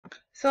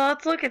So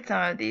let's look at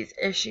some of these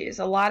issues.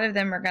 A lot of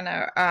them are going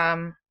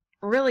to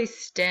really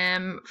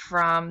stem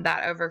from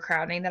that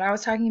overcrowding that I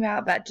was talking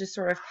about that just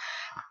sort of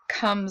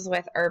comes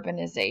with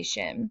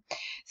urbanization.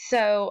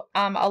 So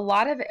a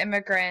lot of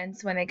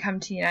immigrants, when they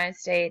come to the United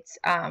States,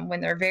 when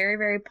they're very,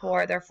 very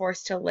poor, they're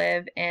forced to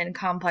live in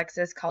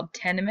complexes called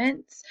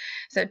tenements.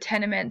 So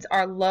tenements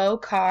are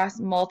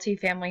low-cost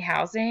multifamily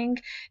housing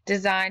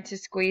designed to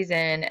squeeze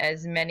in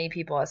as many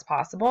people as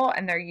possible,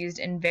 and they're used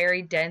in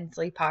very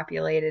densely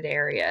populated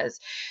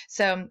areas.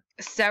 So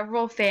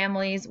several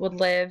families would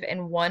live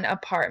in one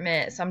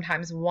apartment,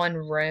 sometimes one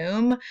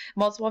room,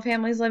 multiple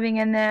families living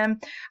in them.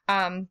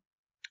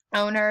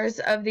 Owners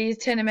of these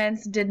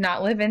tenements did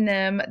not live in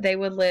them. They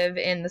would live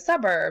in the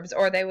suburbs,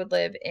 or they would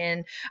live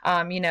in,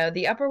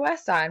 the Upper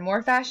West Side,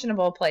 more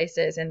fashionable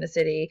places in the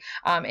city,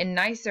 in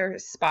nicer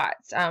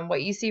spots.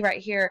 What you see right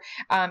here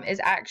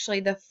is actually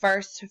the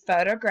first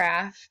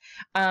photograph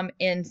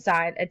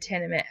inside a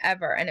tenement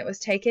ever, and it was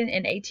taken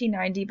in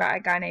 1890 by a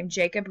guy named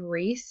Jacob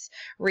Riis.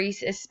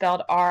 Riis is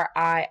spelled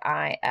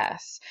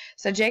R-I-I-S.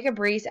 So Jacob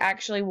Riis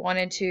actually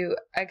wanted to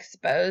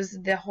expose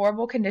the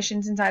horrible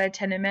conditions inside a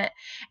tenement,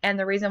 and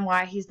the reason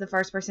why he's the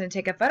first person to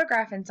take a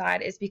photograph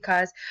inside is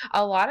because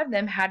a lot of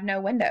them had no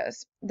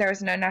windows. There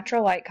was no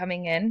natural light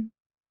coming in,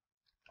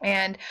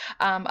 and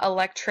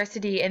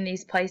electricity in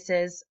these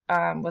places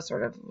was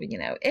sort of,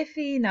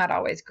 iffy, not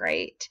always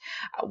great.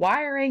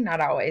 Wiring,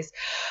 not always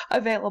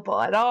available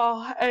at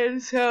all.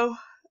 And so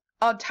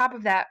on top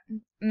of that,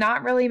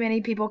 not really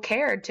many people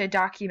cared to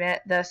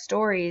document the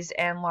stories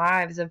and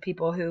lives of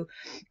people who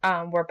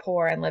were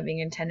poor and living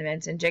in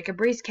tenements. And Jacob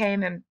Riis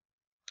came and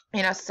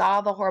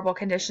saw the horrible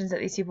conditions that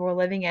these people were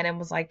living in and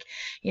was like,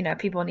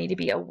 people need to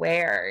be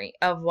aware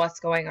of what's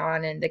going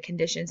on and the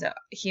conditions that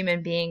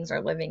human beings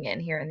are living in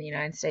here in the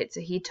United States.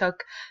 So he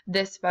took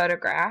this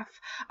photograph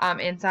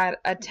inside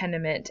a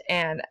tenement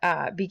and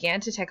began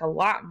to take a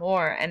lot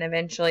more, and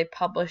eventually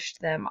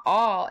published them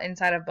all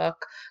inside a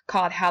book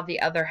called How the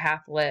Other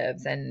Half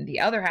Lives. And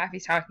the other half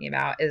he's talking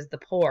about is the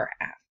poor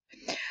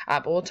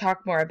half. But we'll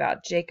talk more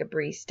about Jacob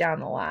Riis down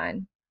the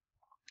line.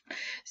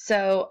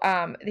 So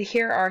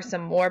here are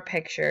some more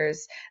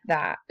pictures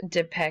that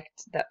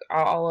depict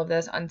all of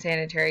those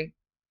unsanitary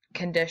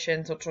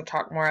conditions, which we'll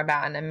talk more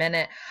about in a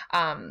minute.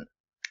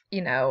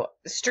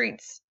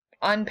 Streets,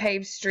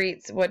 unpaved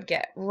streets would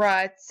get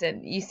ruts,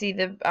 and you see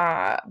the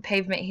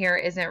pavement here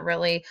isn't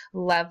really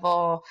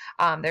level.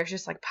 There's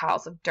just like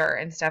piles of dirt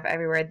and stuff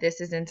everywhere. This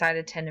is inside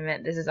a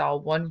tenement. This is all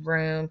one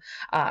room.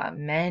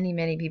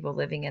 Many people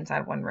living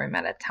inside one room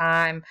at a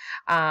time.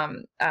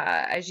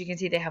 As you can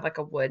see, they have like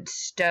a wood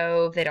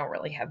stove. They don't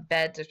really have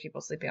beds. There's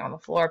people sleeping on the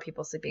floor,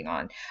 people sleeping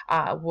on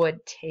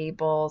wood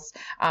tables.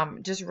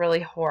 Just really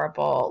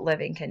horrible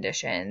living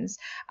conditions.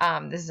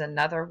 This is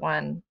another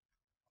one.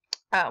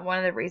 One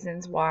of the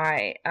reasons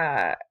why,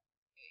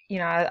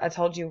 I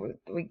told you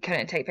we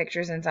couldn't take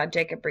pictures inside.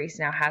 Jacob Riis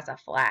now has a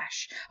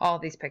flash. All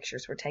of these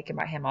pictures were taken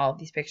by him. All of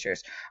these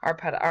pictures are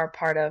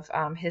part of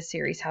his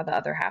series, How the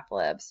Other Half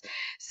Lives.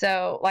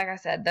 So, like I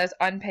said, those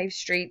unpaved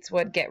streets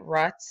would get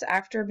ruts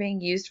after being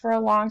used for a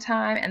long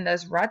time, and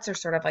those ruts are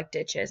sort of like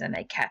ditches, and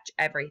they catch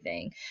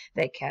everything.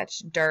 They catch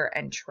dirt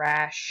and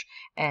trash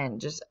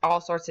and just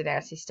all sorts of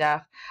nasty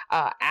stuff.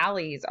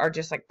 Alleys are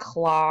just like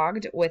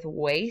clogged with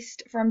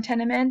waste from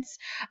tenements.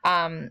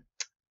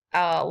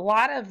 A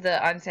lot of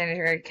the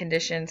unsanitary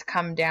conditions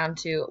come down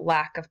to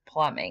lack of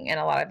plumbing in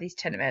a lot of these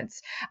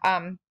tenements.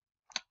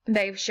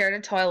 They've shared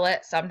a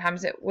toilet.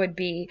 Sometimes it would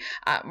be,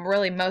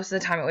 really most of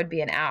the time it would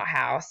be an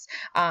outhouse.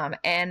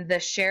 And the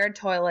shared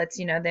toilets,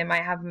 they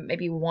might have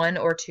maybe one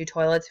or two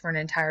toilets for an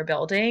entire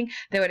building.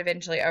 They would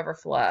eventually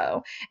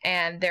overflow.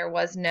 And there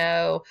was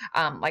no,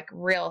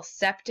 real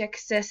septic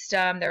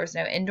system. There was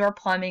no indoor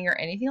plumbing or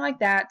anything like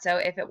that. So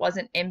if it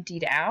wasn't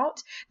emptied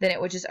out, then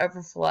it would just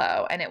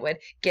overflow, and it would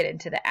get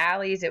into the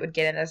alleys. It would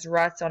get in those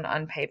ruts on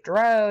unpaved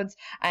roads,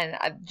 and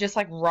just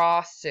like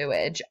raw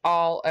sewage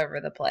all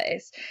over the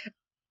place.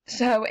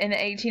 So in the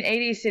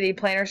 1880s, city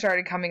planners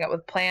started coming up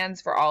with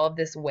plans for all of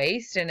this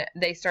waste, and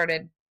they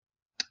started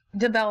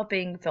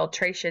developing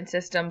filtration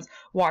systems,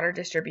 water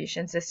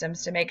distribution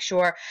systems, to make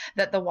sure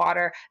that the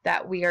water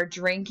that we are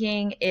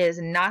drinking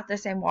is not the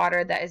same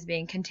water that is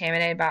being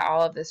contaminated by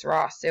all of this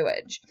raw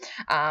sewage.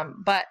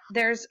 But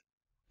there's,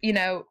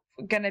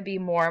 going to be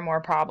more and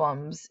more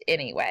problems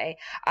anyway.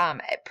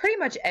 Pretty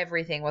much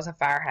everything was a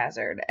fire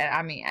hazard.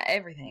 I mean,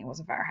 everything was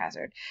a fire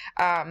hazard.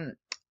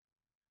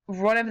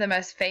 One of the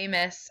most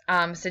famous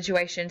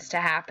situations to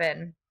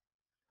happen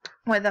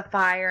with a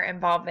fire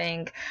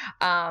involving,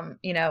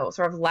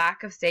 sort of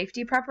lack of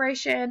safety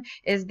preparation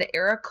is the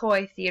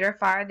Iroquois Theater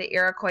fire. The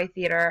Iroquois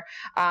Theater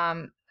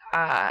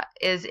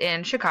is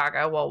in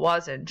Chicago. Well,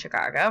 was in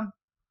Chicago.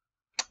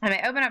 And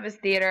they open up this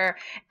theater,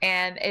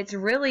 and it's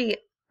really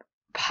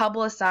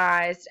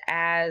publicized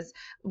as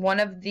one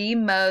of the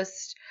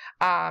most,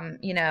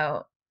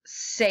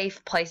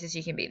 safe places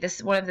you can be. This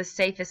is one of the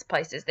safest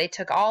places. They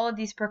took all of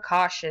these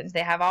precautions.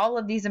 They have all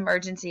of these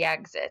emergency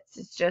exits.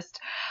 It's just,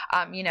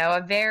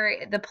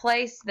 the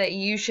place that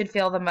you should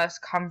feel the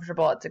most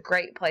comfortable. It's a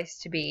great place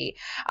to be.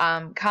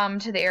 Come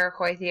to the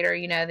Iroquois Theater.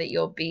 You know that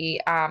you'll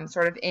be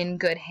sort of in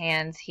good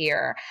hands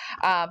here.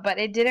 But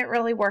it didn't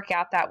really work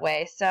out that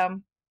way.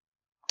 So,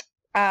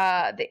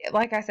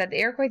 like I said, the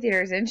Iroquois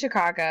Theater is in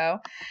Chicago.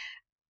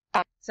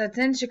 So it's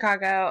in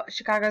Chicago.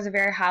 Chicago is a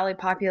very highly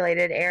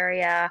populated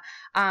area.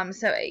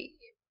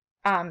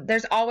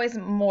 There's always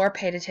more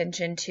paid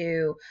attention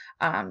to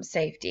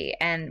safety.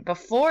 And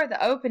before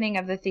the opening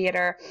of the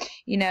theater,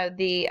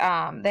 they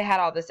had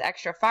all this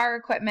extra fire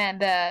equipment.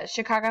 The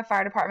Chicago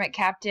Fire Department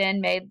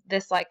captain made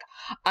this like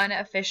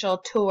unofficial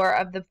tour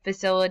of the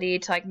facility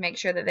to like make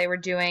sure that they were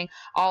doing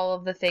all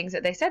of the things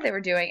that they said they were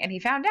doing, and he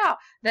found out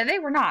that they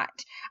were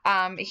not.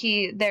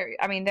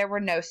 There were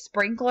no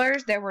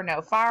sprinklers, there were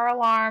no fire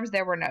alarms,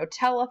 there were no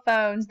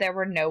telephones, there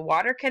were no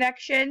water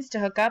connections to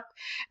hook up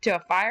to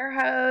a fire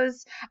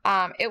hose.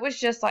 It was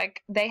just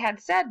like they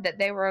had said that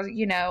they were,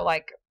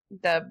 like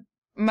the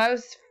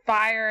most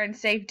fire and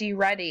safety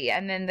ready.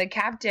 And then the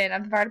captain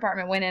of the fire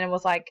department went in and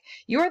was like,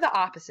 you are the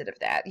opposite of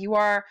that. You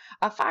are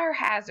a fire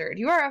hazard.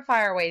 You are a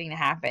fire waiting to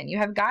happen. You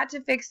have got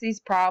to fix these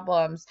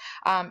problems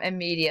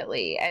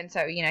immediately. And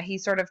so, he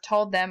sort of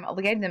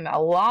gave them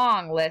a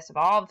long list of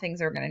all the things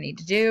they were going to need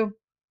to do.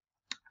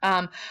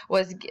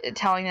 Was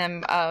telling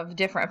them of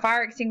different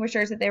fire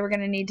extinguishers that they were going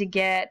to need to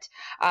get,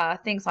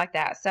 things like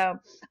that. So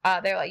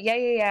they're like,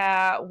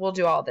 yeah, we'll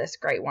do all this.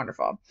 Great,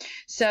 wonderful.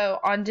 So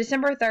on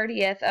December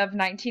 30th of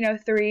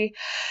 1903,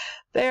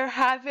 they're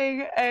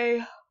having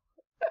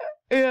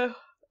the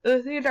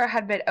theater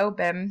had been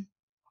open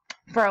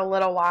for a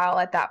little while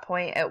at that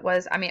point. It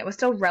was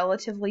still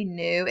relatively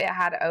new. It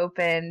had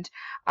opened,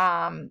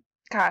 I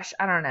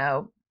don't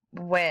know,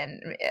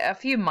 a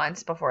few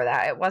months before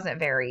that. It was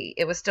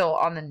still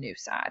on the new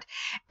side,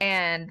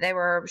 and they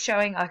were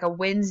showing like a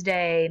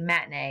Wednesday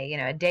matinee,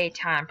 a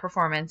daytime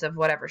performance of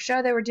whatever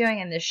show they were doing.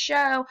 And this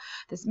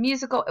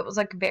musical, it was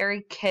like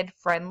very kid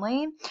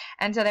friendly,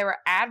 and so they were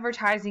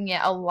advertising it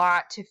a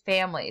lot to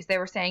families. They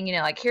were saying,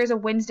 like, here's a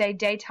Wednesday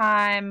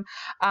daytime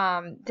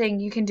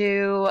thing you can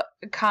do.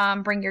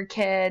 Come, bring your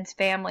kids,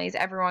 families,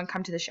 everyone,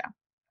 come to the show.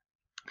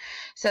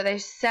 So they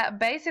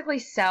basically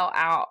sell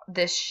out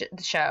this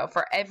show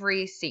for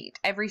every seat.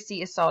 Every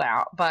seat is sold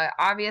out. But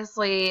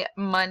obviously,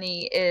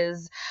 money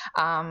is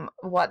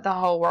what the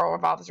whole world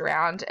revolves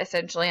around,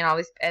 essentially.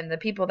 And the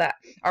people that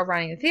are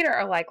running the theater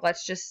are like,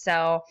 let's just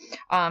sell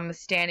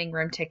standing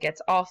room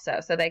tickets also.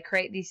 So they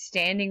create these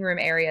standing room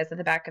areas at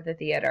the back of the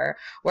theater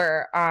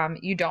where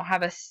you don't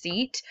have a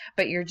seat,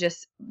 but you're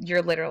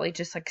literally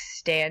just like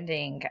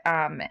standing.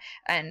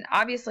 And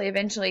obviously,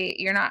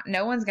 eventually,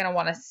 no one's going to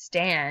want to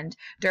stand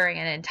during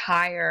an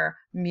entire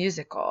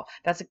musical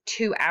that's like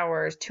 2.5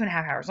 hours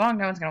long.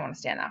 No one's going to want to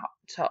stand that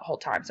whole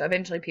time. So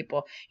eventually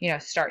people,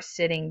 start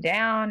sitting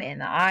down in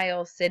the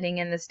aisle, sitting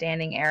in the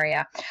standing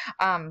area.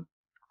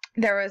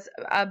 There was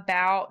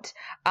about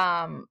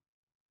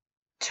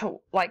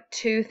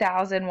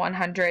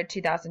 2,100,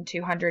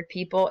 2,200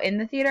 people in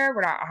the theater.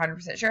 We're not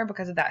 100% sure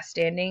because of that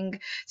standing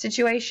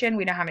situation.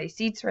 We know how many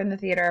seats were in the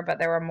theater, but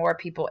there were more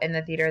people in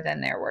the theater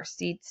than there were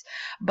seats.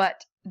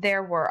 But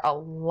there were a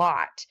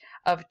lot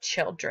of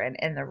children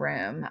in the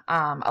room.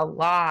 A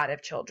lot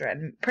of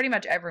children. Pretty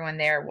much everyone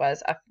there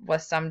was a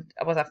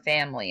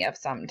family of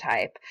some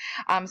type.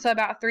 So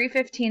about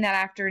 3:15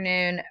 that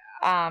afternoon,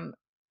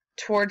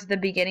 towards the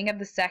beginning of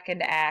the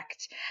second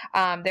act,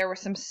 there were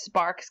some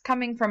sparks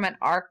coming from an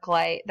arc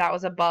light that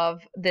was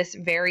above this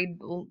very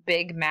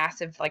big,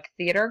 massive, like,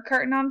 theater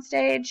curtain on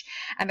stage,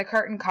 and the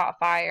curtain caught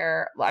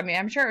fire.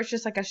 I'm sure it was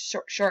just like a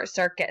short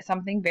circuit,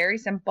 something very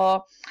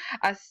simple.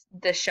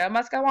 The show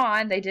must go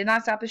on. They did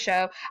not stop the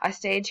show. A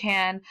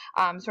stagehand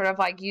sort of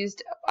like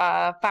used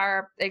a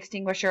fire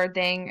extinguisher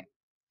thing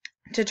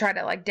to try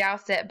to like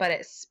douse it, but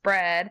it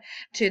spread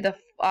to the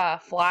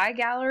fly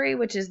gallery,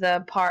 which is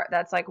the part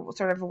that's like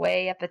sort of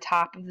way at the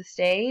top of the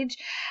stage.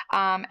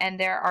 And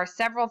there are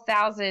several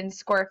thousand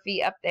square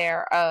feet up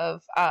there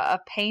of a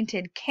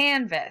painted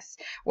canvas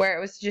where it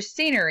was just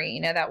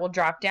scenery, that will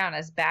drop down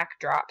as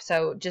backdrop.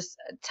 So just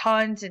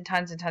tons and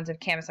tons and tons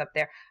of canvas up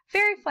there.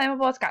 Very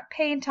flammable. It's got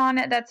paint on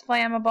it that's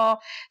flammable.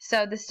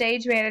 So the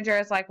stage manager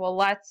is like, well,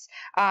 let's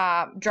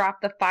drop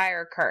the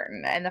fire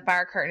curtain. And the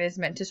fire curtain is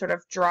meant to sort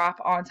of drop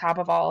on top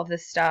of all of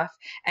this stuff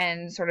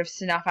and sort of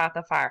snuff out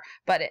the fire.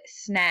 But it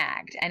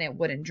snagged and it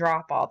wouldn't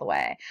drop all the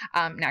way.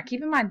 Now,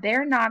 keep in mind,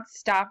 they're not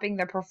stopping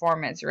the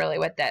performance really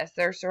with this.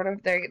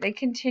 They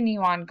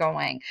continue on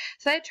going.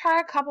 So they try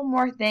a couple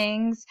more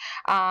things.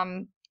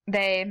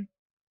 They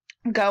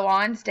go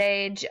on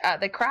stage.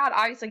 The crowd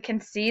obviously can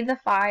see the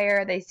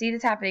fire. They see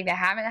this happening. They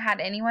haven't had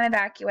anyone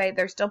evacuate.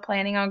 They're still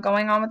planning on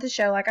going on with the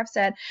show, like I've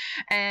said.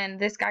 And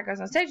this guy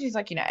goes on stage. He's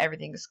like,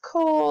 everything's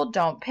cool.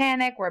 Don't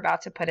panic. We're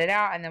about to put it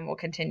out, and then we'll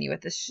continue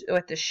with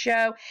the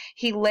show.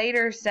 He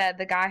later said,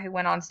 the guy who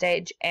went on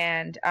stage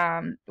and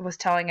was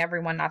telling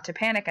everyone not to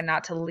panic and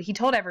not to. He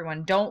told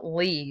everyone, don't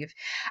leave.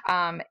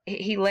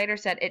 He later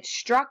said, it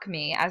struck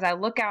me as I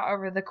look out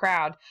over the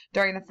crowd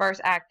during the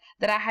first act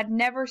that I had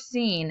never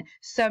seen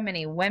so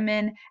many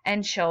women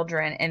and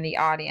children in the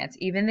audience.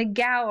 Even the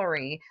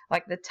gallery,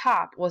 like the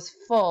top, was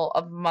full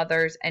of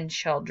mothers and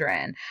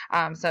children.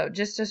 So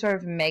just to sort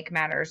of make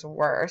matters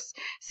worse.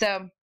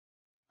 So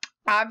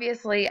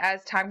obviously,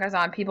 as time goes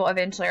on, people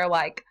eventually are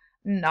like,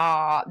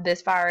 nah,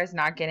 this fire is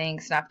not getting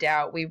snuffed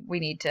out. We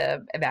need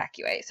to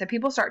evacuate. So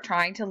people start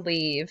trying to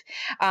leave.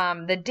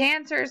 The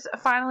dancers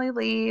finally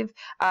leave.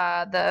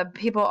 The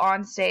people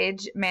on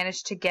stage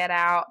managed to get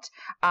out.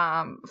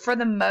 For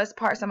the most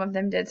part, some of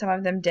them did, some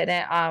of them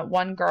didn't.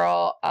 One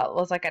girl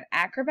was like an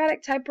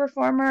acrobatic type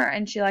performer,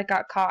 and she like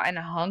got caught and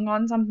hung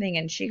on something,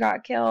 and she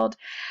got killed.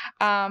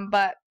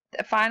 But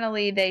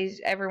finally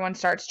everyone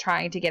starts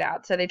trying to get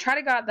out. So they try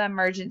to go out the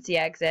emergency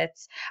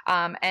exits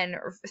and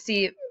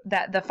see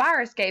that the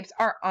fire escapes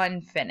are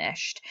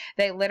unfinished.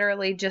 They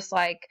literally just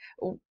like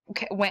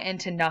went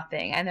into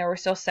nothing, and there were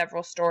still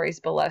several stories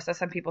below. So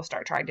some people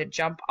start trying to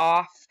jump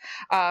off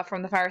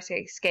from the fire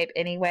escape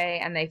anyway,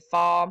 and they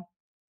fall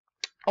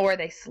or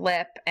they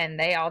slip and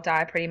they all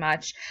die pretty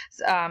much.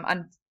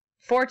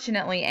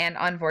 Fortunately and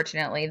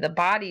unfortunately, the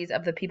bodies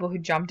of the people who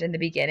jumped in the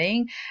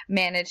beginning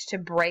managed to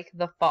break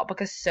the fall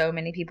because so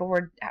many people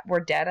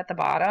were dead at the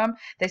bottom.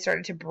 They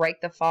started to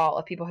break the fall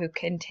of people who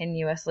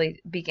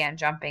continuously began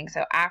jumping.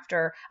 So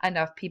after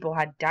enough people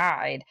had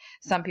died,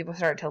 some people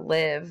started to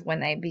live when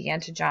they began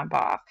to jump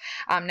off.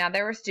 Now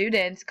there were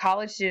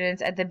college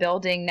students at the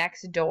building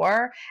next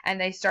door,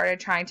 and they started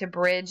trying to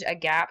bridge a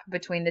gap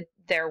between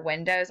their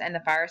windows and the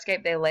fire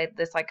escape. They laid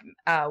this like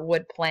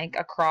wood plank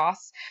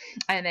across,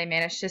 and they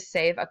managed to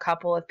save a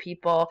couple of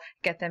people,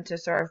 get them to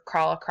sort of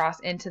crawl across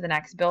into the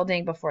next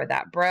building before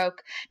that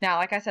broke. Now,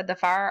 like I said, the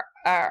fire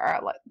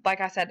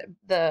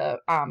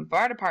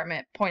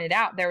department pointed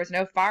out there was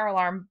no fire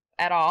alarm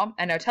at all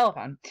and no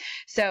telephone.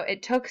 So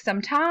it took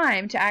some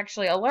time to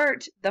actually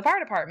alert the fire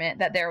department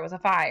that there was a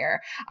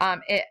fire.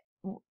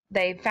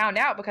 They found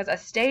out because a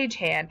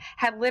stagehand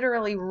had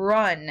literally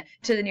run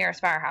to the nearest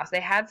firehouse. They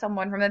had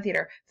someone from the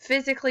theater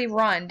physically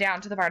run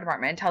down to the fire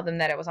department and tell them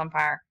that it was on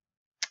fire.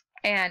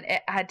 And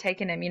it had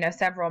taken him,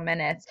 several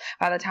minutes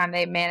by the time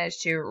they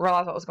managed to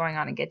realize what was going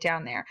on and get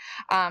down there.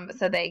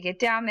 So they get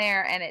down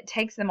there, and it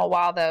takes them a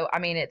while, though. I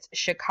mean, it's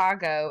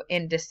Chicago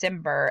in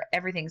December.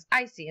 Everything's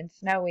icy and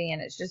snowy,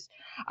 and it's just,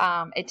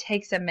 it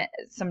takes them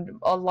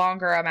a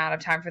longer amount of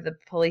time for the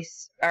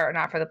police, or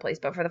not for the police,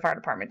 but for the fire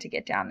department to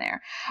get down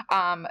there.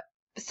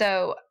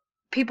 So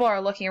people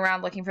are looking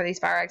around looking for these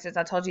fire exits.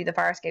 I told you the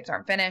fire escapes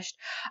aren't finished.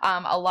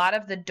 A lot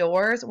of the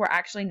doors were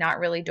actually not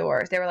really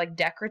doors. They were like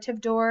decorative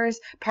doors,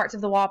 parts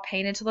of the wall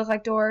painted to look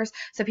like doors.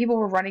 So people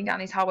were running down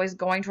these hallways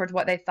going towards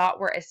what they thought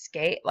were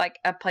like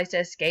a place to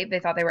escape. They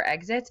thought they were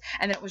exits,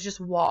 and then it was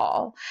just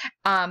wall.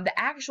 The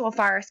actual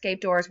fire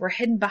escape doors were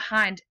hidden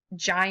behind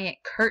giant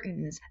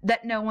curtains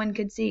that no one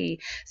could see.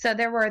 So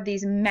there were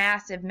these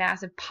massive,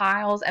 massive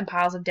piles and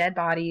piles of dead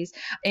bodies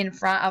in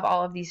front of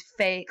all of these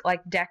fake,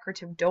 like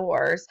decorative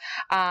doors.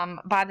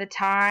 By the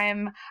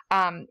time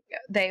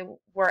they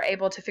were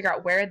able to figure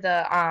out where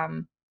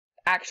the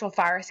actual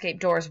fire escape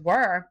doors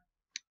were,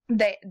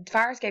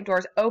 fire escape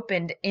doors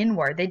opened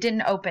inward. They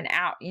didn't open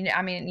out.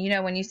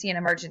 When you see an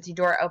emergency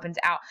door, it opens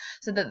out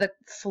so that the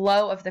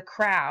flow of the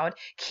crowd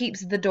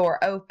keeps the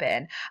door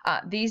open.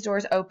 These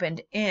doors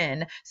opened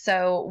in,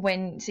 so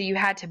you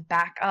had to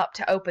back up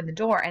to open the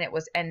door,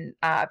 and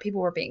people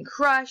were being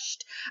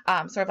crushed,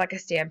 sort of like a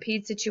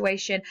stampede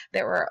situation.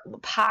 There were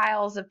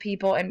piles of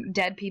people and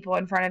dead people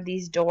in front of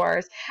these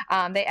doors.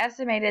 They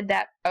estimated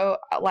that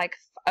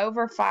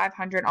over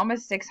 500,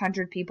 almost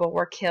 600 people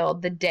were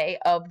killed the day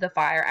of the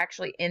fire,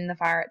 actually in the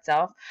fire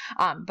itself.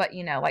 But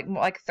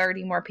like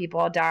 30 more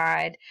people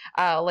died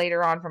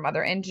later on from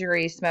other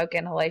injuries, smoke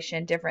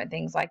inhalation, different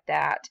things like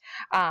that.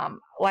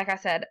 Like I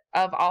said,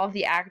 of all of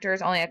the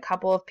actors, only a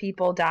couple of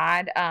people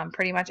died.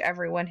 Pretty much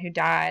everyone who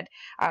died,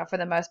 for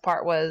the most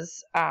part,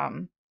 was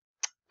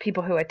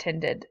people who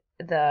attended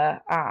the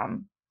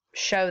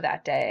show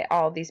that day,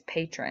 all these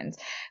patrons.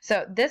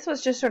 So this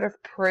was just sort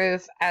of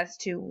proof as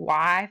to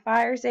why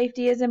fire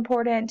safety is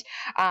important,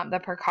 the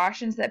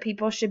precautions that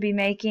people should be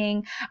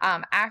making.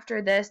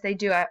 After this, they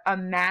do a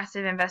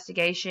massive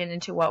investigation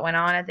into what went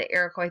on at the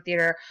Iroquois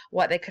Theater,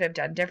 what they could have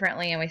done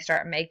differently, and we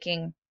start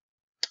making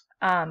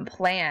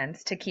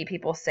plans to keep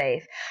people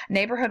safe.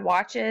 Neighborhood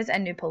watches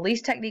and new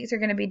police techniques are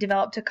going to be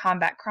developed to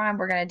combat crime.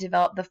 We're going to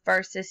develop the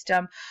first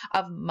system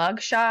of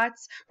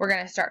mugshots. We're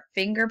going to start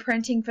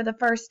fingerprinting for the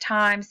first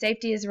time.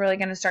 Safety is really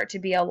going to start to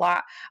be a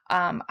lot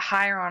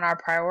higher on our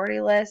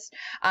priority list.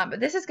 But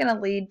this is going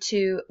to lead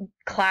to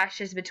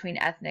clashes between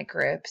ethnic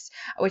groups,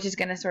 which is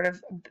going to sort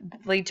of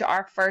lead to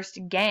our first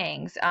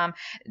gangs.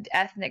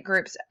 Ethnic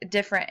groups,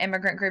 different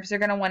immigrant groups, are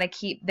going to want to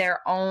keep their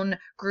own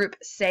group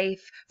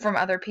safe from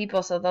other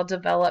people, so they'll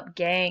develop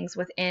gangs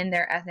within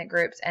their ethnic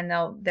groups, and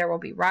there will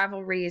be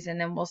rivalries, and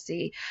then we'll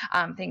see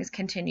things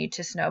continue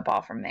to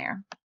snowball from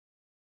there.